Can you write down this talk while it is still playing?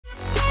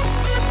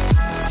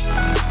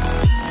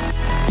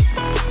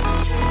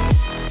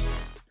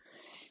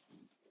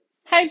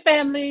Hey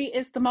family,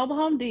 it's the Mobile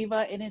Home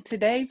Diva, and in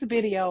today's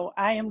video,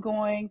 I am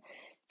going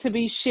to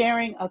be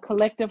sharing a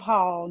collective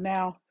haul.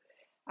 Now,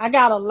 I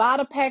got a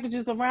lot of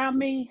packages around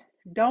me,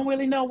 don't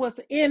really know what's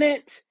in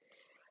it,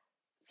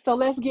 so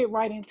let's get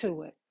right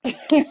into it.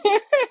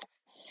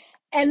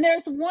 And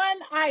there's one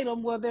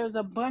item where there's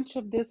a bunch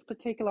of this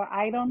particular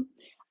item.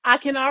 I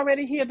can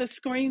already hear the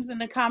screams in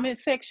the comment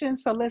section,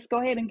 so let's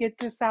go ahead and get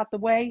this out the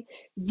way.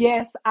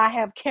 Yes, I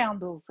have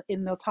candles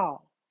in this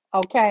haul.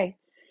 Okay,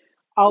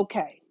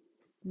 okay.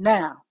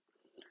 Now,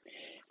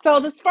 so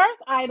this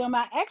first item,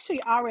 I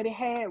actually already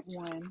had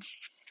one,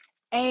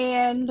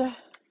 and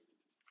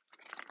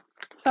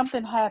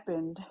something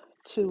happened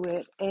to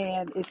it,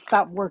 and it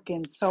stopped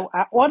working. So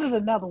I ordered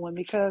another one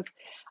because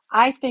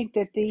I think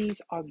that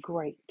these are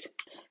great.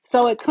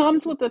 So it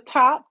comes with a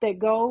top that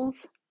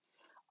goes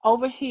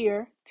over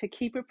here to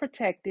keep it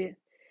protected.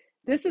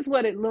 This is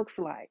what it looks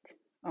like.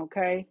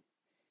 Okay,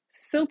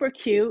 super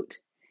cute,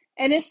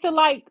 and it's to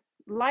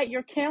light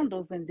your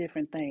candles and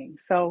different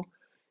things. So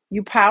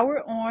you power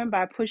it on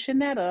by pushing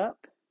that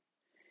up,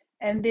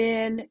 and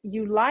then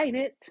you light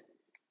it.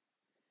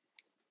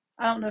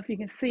 I don't know if you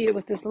can see it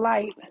with this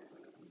light.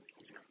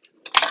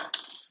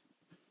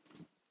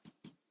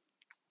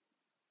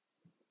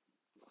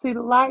 See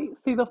the light?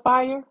 See the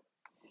fire?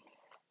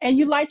 And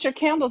you light your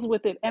candles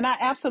with it. And I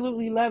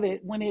absolutely love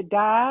it. When it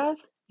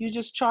dies, you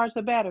just charge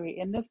the battery.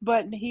 And this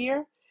button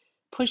here,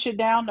 push it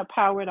down to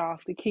power it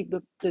off to keep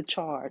the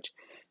charge.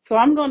 So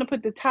I'm going to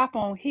put the top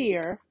on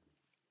here.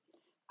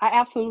 I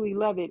absolutely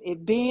love it.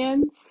 It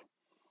bends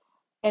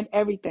and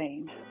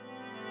everything.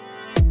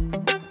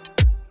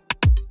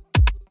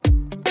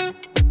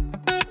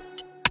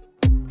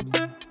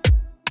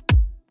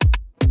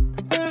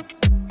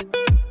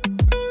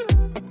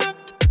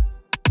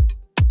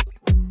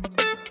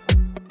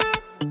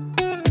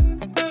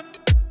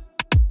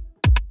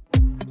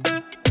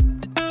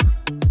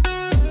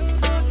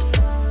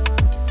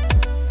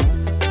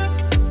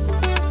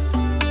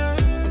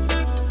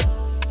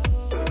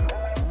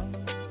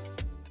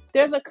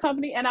 There's a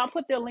company, and I'll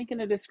put their link in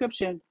the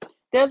description.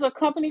 There's a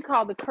company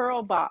called the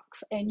Curl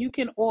Box, and you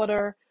can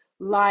order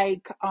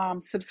like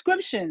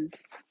subscriptions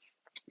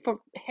for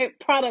hair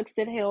products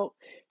that help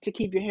to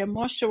keep your hair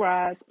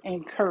moisturized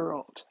and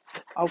curled.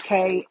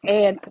 Okay,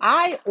 and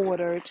I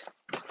ordered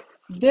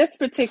this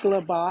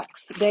particular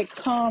box that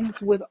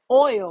comes with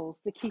oils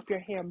to keep your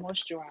hair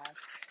moisturized.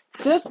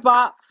 This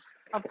box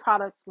of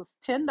products was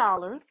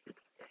 $10,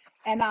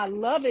 and I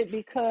love it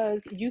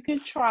because you can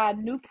try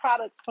new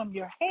products from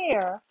your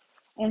hair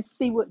and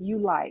see what you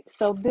like.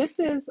 So this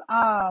is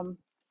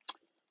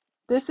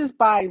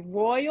by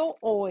Royal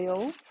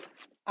Oils.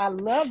 I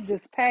love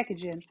this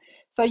packaging.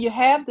 So you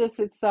have this,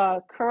 it's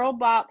a curl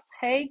box.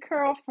 Hey,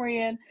 curl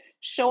friend,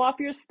 show off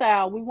your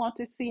style. We want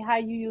to see how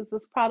you use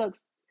this product.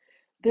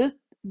 This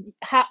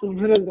how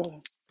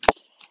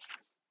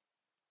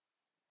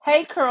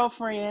Hey, curl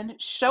friend,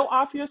 show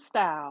off your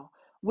style.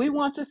 We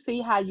want to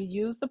see how you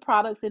use the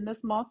products in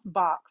this month's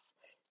box.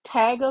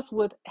 Tag us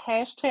with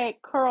hashtag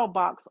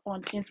curlbox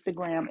on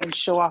Instagram and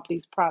show off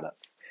these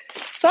products.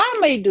 So I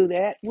may do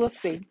that. We'll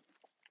see.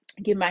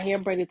 Get my hair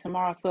braided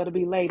tomorrow, so it'll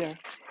be later.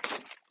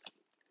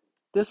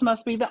 This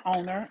must be the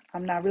owner.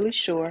 I'm not really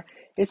sure.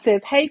 It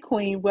says, hey,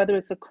 queen, whether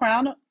it's a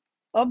crown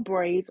of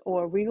braids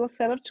or a regal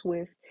set of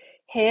twists,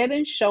 Head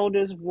and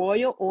Shoulders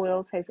Royal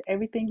Oils has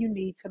everything you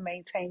need to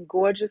maintain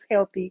gorgeous,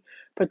 healthy,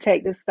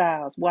 protective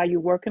styles while you're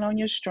working on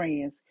your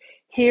strands.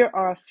 Here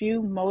are a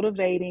few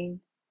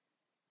motivating,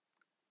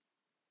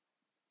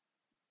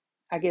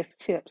 I guess,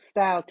 tips,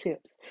 style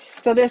tips.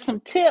 So there's some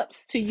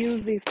tips to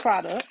use these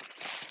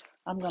products.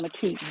 I'm going to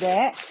keep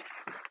that.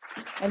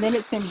 And then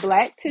it's in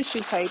black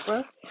tissue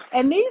paper.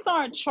 And these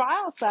aren't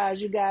trial size,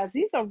 you guys.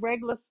 These are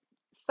regular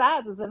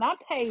sizes. And I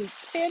paid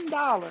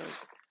 $10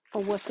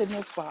 for what's in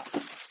this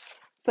box.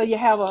 So you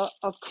have a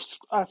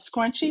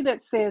scrunchie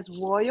that says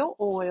Royal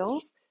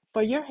Oils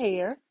for your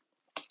hair.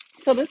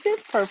 So this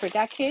is perfect.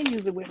 I can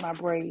use it with my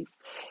braids.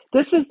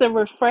 This is the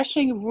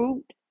Refreshing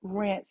Root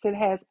Rinse. It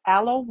has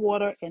aloe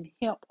water and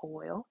hemp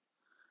oil.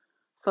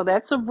 So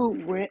that's a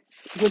root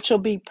rinse, which will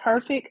be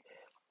perfect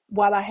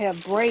while I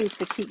have braids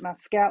to keep my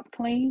scalp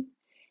clean.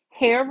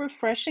 Hair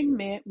refreshing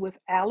mint with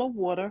aloe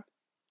water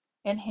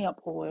and hemp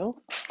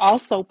oil.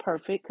 Also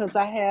perfect because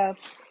I have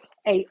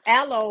a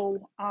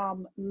aloe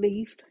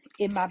leaf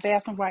in my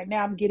bathroom right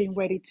now. I'm getting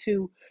ready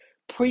to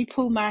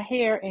pre-poo my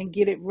hair and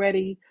get it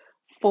ready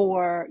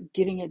for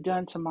getting it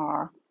done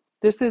tomorrow.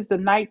 This is the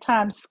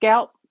nighttime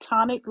scalp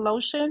tonic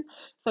lotion.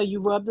 So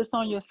you rub this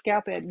on your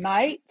scalp at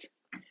night.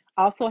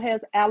 Also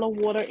has aloe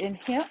water and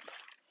hemp.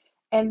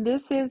 And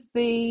this is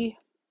the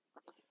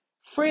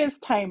Frizz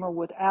Tamer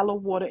with aloe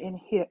water and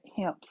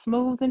hemp.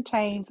 Smooths and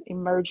tames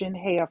emerging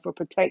hair for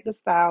protective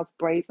styles,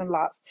 braids, and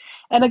locks.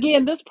 And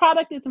again, this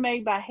product is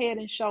made by Head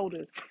and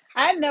Shoulders.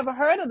 I never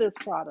heard of this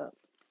product.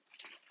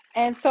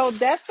 And so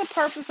that's the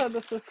purpose of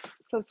the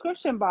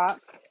subscription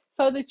box,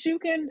 so that you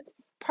can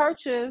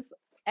purchase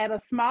at a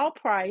small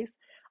price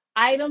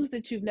items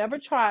that you've never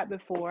tried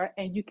before,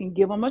 and you can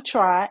give them a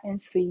try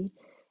and see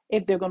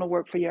if they're going to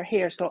work for your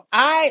hair. So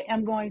I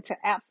am going to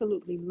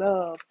absolutely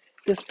love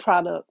this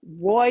product,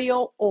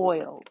 Royal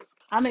Oils.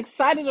 I'm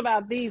excited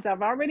about these.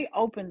 I've already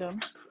opened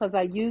them because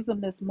I used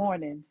them this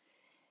morning.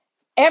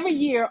 Every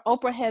year,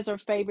 Oprah has her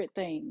favorite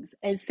things.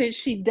 And since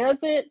she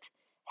doesn't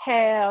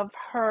have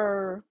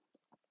her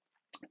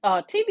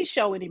TV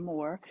show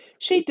anymore,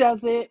 she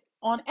does it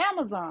on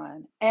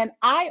Amazon. And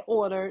I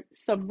ordered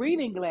some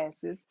reading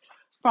glasses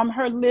from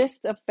her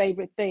list of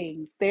favorite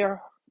things.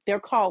 They're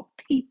called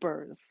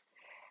peepers.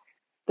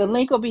 The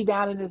link will be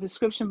down in the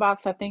description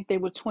box. I think they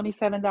were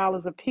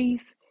 $27 a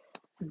piece.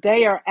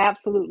 They are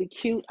absolutely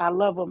cute. I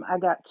love them. I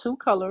got two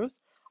colors.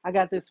 I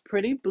got this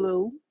pretty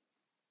blue.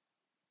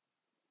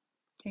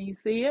 Can you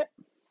see it?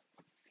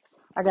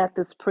 I got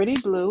this pretty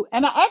blue.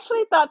 And I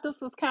actually thought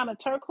this was kind of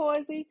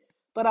turquoisey,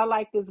 but I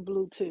like this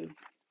blue too.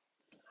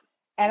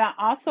 And I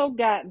also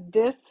got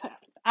this.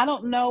 I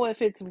don't know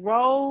if it's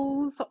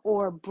rose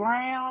or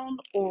brown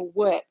or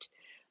what,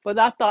 but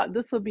I thought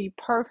this would be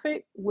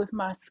perfect with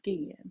my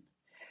skin.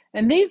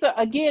 And these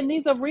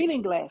are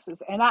reading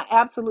glasses, and I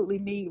absolutely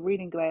need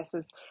reading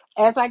glasses.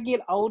 As I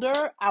get older,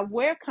 I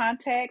wear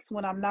contacts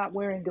when I'm not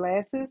wearing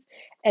glasses.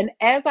 And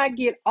as I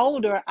get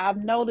older, I've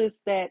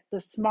noticed that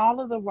the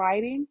smaller the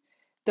writing,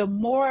 the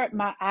more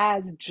my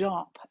eyes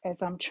jump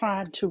as I'm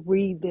trying to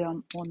read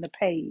them on the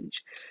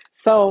page.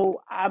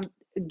 So I'm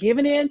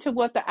giving in to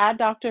what the eye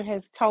doctor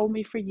has told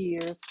me for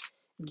years,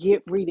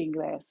 get reading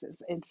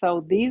glasses. And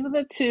so these are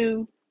the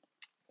two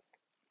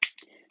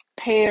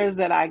pairs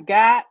that I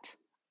got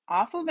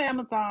off of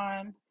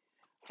Amazon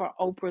for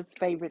Oprah's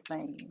favorite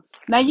things.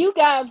 Now, you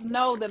guys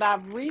know that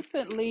I've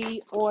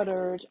recently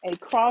ordered a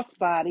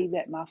crossbody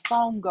that my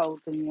phone goes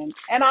in,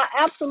 and I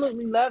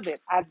absolutely love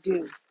it. I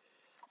do.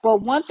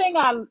 But one thing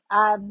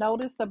I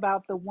noticed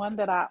about the one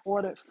that I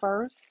ordered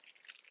first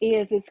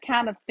is it's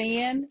kind of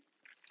thin,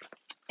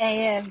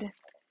 and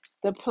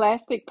the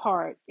plastic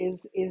part is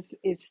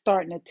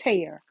starting to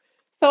tear.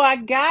 So I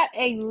got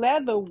a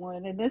leather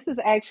one, and this is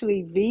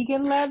actually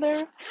vegan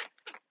leather,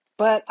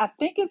 but I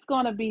think it's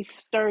going to be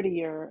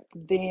sturdier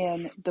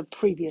than the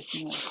previous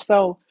one.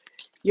 So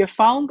your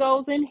phone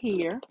goes in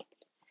here,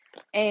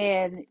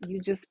 and you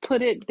just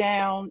put it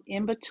down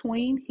in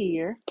between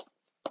here.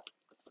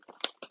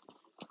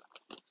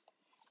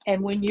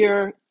 And when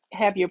you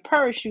have your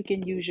purse, you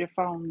can use your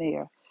phone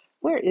there.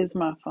 Where is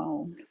my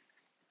phone?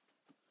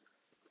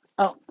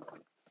 Oh,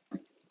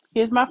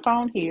 here's my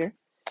phone here.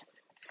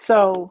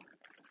 So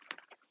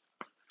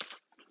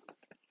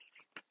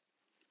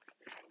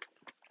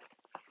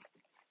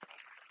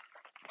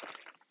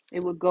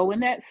it will go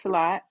in that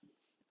slot,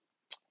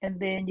 and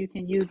then you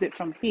can use it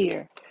from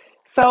here.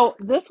 So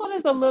this one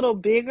is a little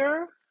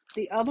bigger.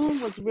 The other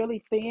one was really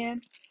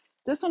thin.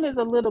 This one is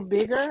a little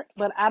bigger,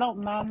 but I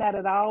don't mind that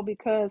at all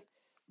because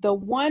the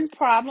one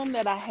problem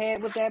that I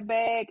had with that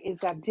bag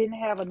is I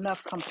didn't have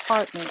enough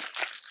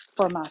compartments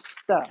for my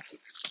stuff.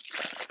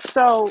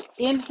 So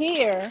in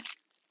here,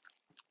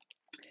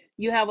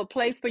 you have a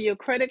place for your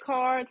credit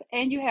cards,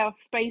 and you have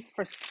space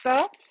for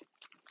stuff.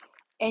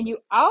 And you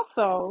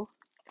also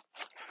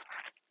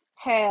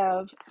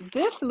have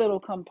this little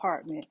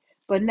compartment.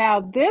 But now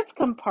this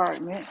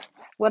compartment,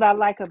 what I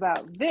like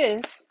about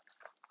this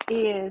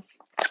is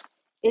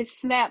it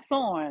snaps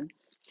on.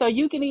 So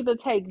you can either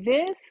take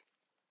this,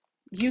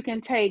 you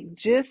can take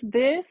just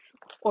this,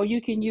 or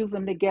you can use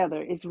them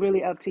together. It's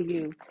really up to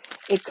you.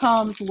 It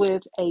comes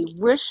with a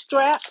wrist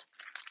strap,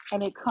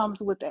 and it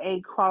comes with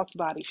a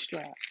crossbody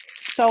strap.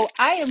 So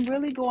I am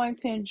really going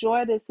to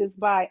enjoy this. It's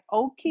by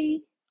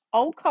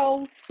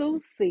Oko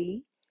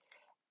Susie,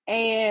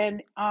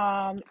 and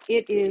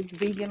it is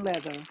vegan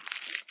leather.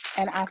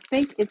 And I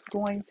think it's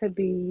going to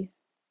be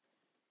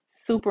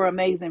super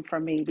amazing for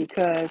me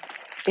because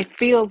it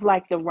feels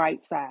like the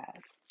right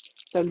size.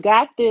 So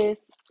got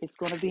this. It's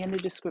going to be in the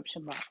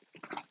description box.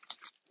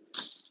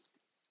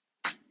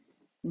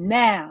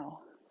 Now,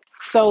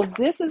 so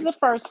this is the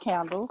first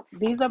candle.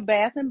 These are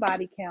Bath and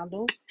Body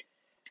candles.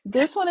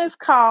 This one is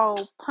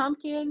called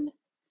Pumpkin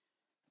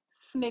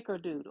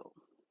Snickerdoodle.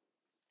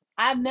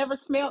 I've never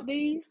smelled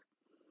these.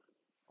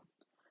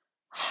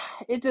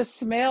 It just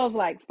smells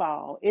like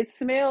fall. It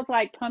smells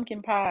like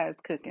pumpkin pie is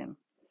cooking.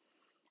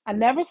 I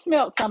never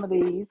smelled some of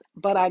these,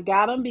 but I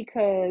got them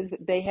because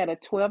they had a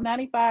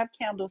 $12.95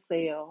 candle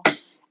sale,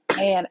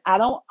 and I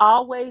don't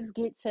always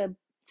get to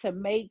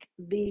make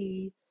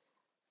the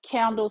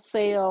candle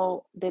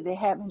sale that they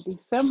have in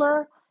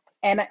December.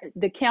 And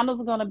the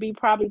candles are going to be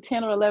probably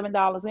 $10 or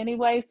 $11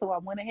 anyway. So I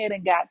went ahead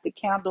and got the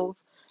candles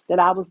that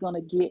I was going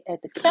to get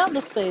at the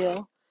candle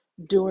sale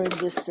during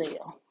this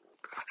sale.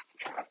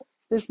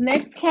 This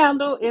next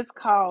candle is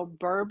called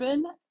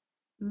Bourbon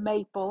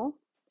Maple.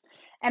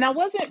 And I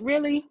wasn't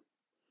really,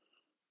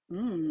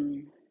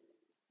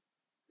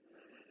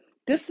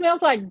 this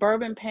smells like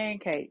bourbon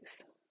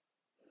pancakes.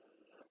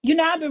 You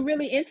know, I've been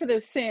really into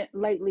this scent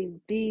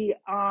lately. The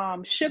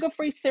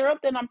sugar-free syrup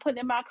that I'm putting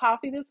in my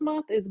coffee this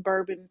month is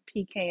bourbon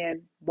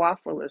pecan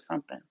waffle or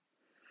something.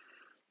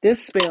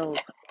 This smells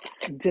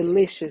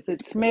delicious.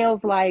 It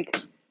smells like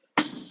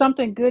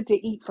something good to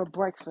eat for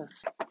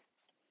breakfast.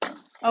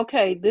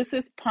 Okay, this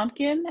is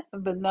pumpkin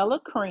vanilla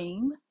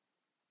cream.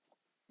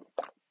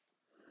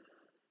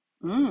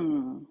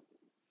 Mmm,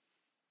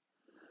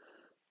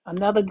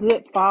 another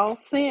good fall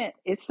scent.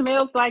 It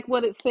smells like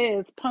what it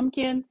says,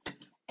 pumpkin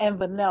and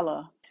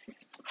vanilla.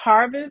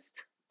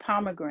 Harvest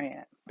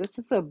pomegranate. This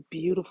is a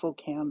beautiful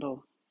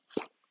candle.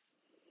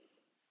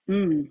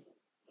 Mmm.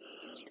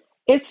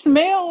 It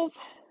smells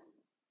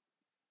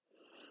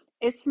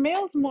it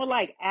smells more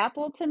like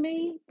apple to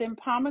me than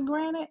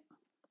pomegranate.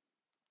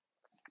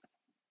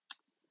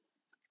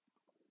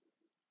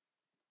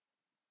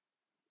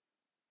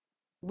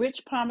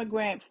 Rich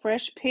pomegranate,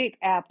 fresh picked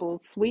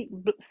apples,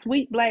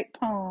 sweet black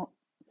plum.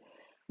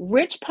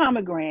 Rich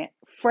pomegranate,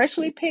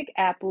 freshly picked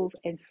apples,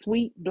 and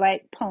sweet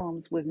black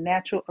plums with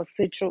natural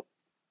essential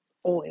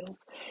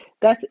oils.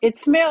 That's it.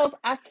 Smells.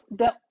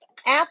 The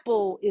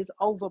apple is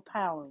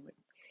overpowering.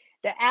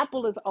 The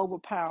apple is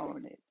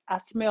overpowering it. I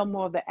smell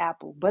more of the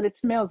apple, but it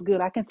smells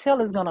good. I can tell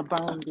it's gonna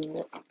burn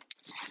good.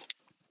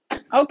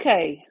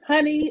 Okay,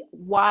 honey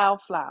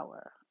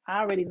wildflower. I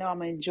already know I'm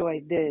gonna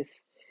enjoy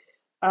this.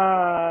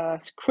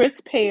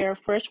 Crisp pear,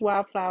 fresh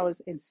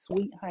wildflowers, and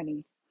sweet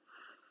honey.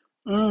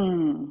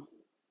 Mmm.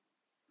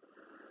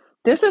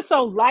 This is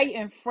so light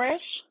and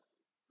fresh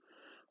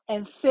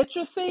and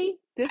citrusy.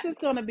 This is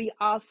gonna be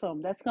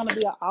awesome. That's gonna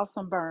be an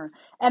awesome burn.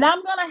 And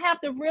I'm gonna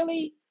have to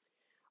really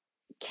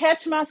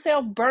catch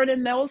myself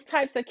burning those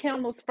types of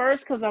candles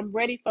first because I'm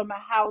ready for my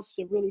house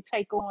to really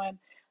take on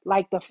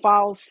like the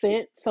fall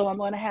scent. So I'm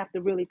going to have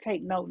to really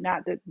take note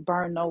not to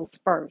burn those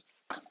first.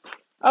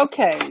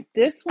 Okay,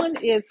 this one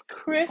is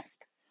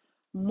Crisp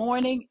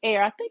Morning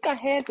Air. I think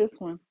I had this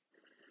one.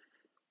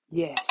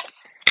 Yes.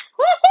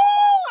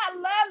 Woohoo! I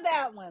love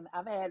that one.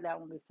 I've had that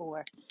one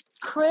before.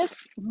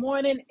 Crisp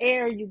Morning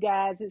Air, you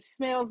guys. It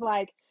smells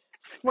like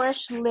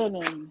fresh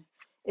linen.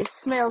 It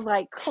smells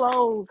like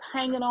clothes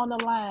hanging on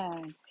the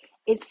line.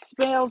 It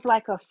smells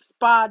like a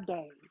spa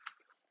day.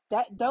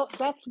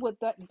 That's what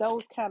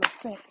those kind of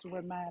scents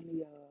remind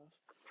me of.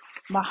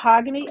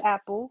 Mahogany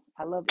apple.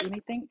 I love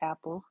anything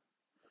apple.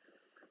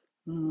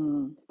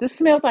 This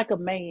smells like a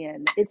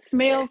man. It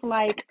smells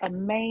like a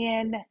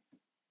man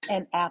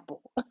and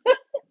apple.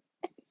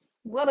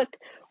 What a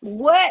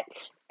what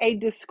a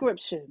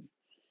description.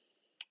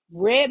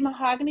 Red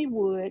mahogany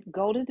wood,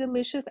 golden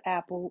delicious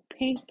apple,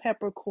 pink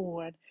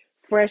peppercorn,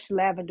 fresh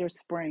lavender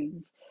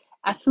springs.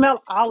 I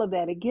smell all of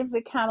that. It gives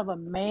it kind of a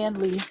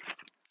manly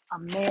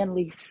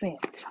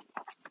scent.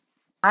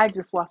 I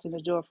just walked in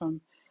the door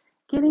from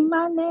getting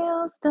my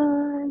nails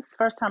done. It's the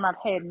first time I've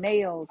had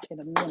nails in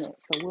a minute,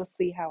 so we'll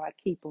see how I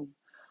keep them.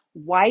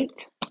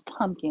 White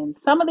pumpkin.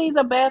 Some of these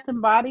are Bath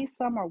and Body,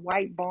 some are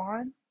White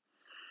Barn.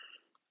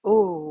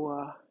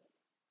 Oh,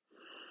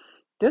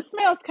 this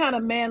smells kind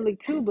of manly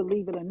too,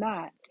 believe it or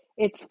not.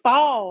 It's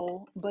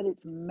fall, but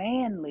it's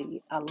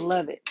manly. I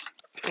love it.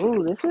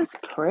 Ooh, this is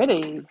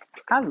pretty.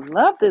 I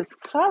love this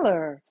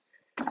color.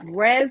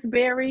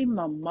 Raspberry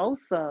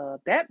mimosa.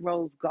 That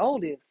rose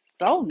gold is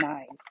so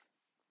nice.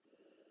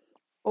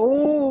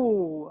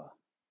 Oh,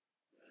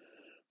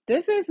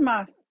 this is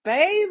my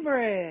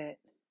favorite.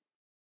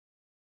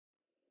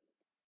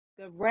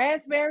 The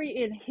raspberry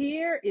in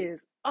here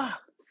is,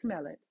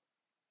 smell it.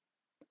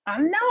 I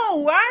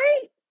know,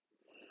 right?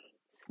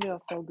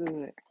 Smells so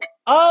good.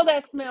 Oh,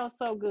 that smells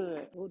so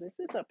good. Oh, this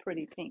is a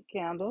pretty pink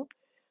candle.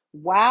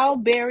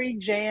 Wildberry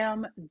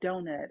Jam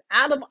Donut.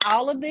 Out of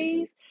all of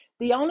these,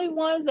 the only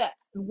one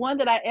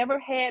that I ever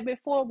had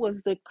before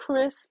was the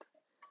Crisp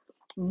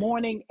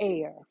Morning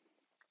Air.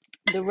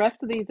 The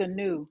rest of these are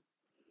new.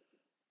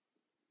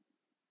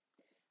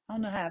 I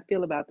don't know how I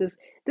feel about this.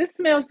 This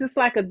smells just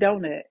like a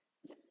donut.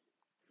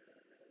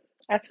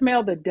 I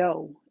smell the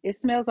dough. It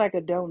smells like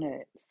a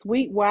donut.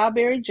 Sweet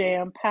wildberry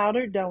jam,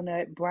 powdered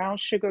donut, brown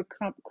sugar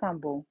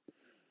crumble.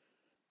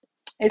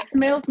 It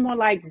smells more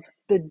like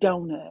the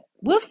donut.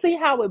 We'll see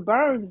how it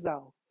burns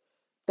though.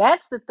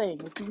 That's the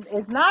thing.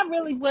 It's not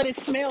really what it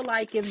smells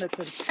like in the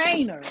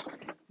container.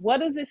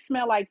 What does it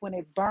smell like when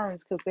it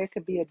burns? Because there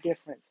could be a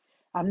difference.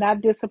 I'm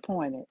not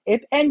disappointed.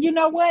 And you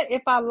know what?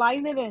 If I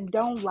light it and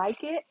don't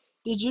like it,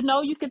 did you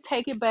know you could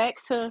take it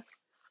back to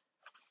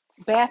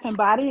Bath and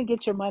Body and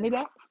get your money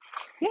back?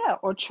 Yeah,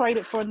 or trade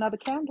it for another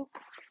candle.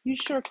 You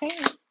sure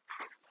can.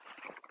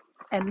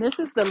 And this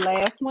is the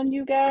last one,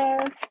 you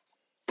guys.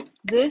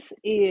 This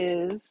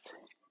is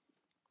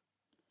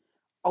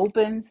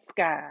Open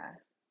Sky.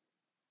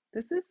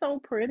 This is so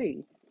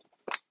pretty.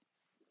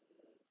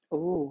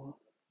 Ooh,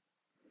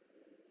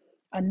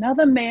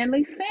 another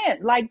manly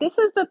scent. Like this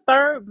is the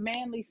third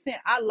manly scent.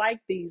 I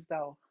like these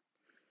though.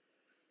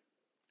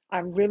 I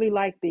really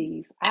like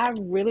these. I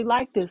really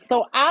like this.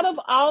 So out of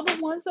all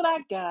the ones that I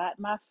got,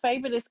 my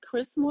favorite is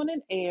Crisp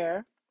Morning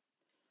Air,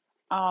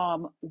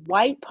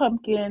 White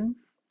Pumpkin,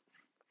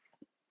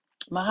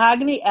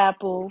 Mahogany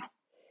Apple,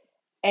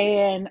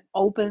 and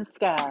Open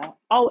Sky.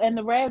 Oh, and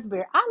the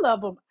raspberry. I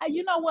love them.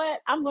 You know what?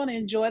 I'm going to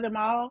enjoy them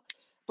all,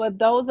 but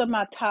those are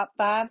my top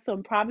five. So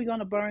I'm probably going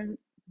to burn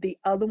the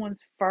other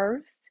ones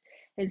first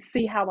and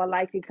see how I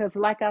like it. Because,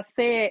 like I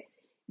said,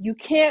 you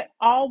can't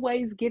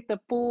always get the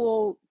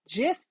full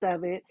gist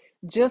of it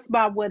just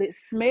by what it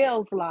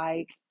smells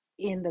like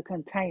in the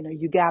container.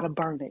 You got to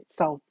burn it.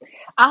 So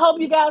I hope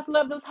you guys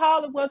love this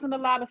haul. It wasn't a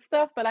lot of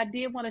stuff, but I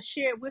did want to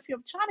share it with you.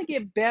 I'm trying to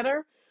get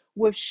better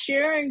with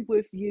sharing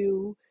with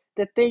you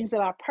the things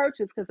that I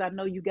purchased because I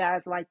know you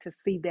guys like to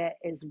see that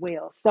as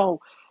well. So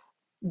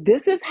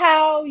this is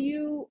how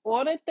you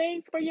order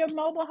things for your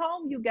mobile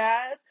home, you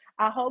guys.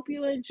 I hope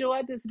you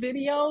enjoyed this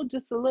video,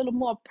 just a little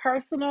more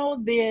personal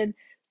than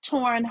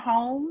touring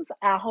homes.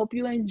 I hope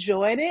you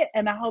enjoyed it,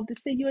 and I hope to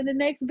see you in the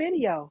next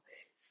video.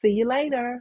 See you later.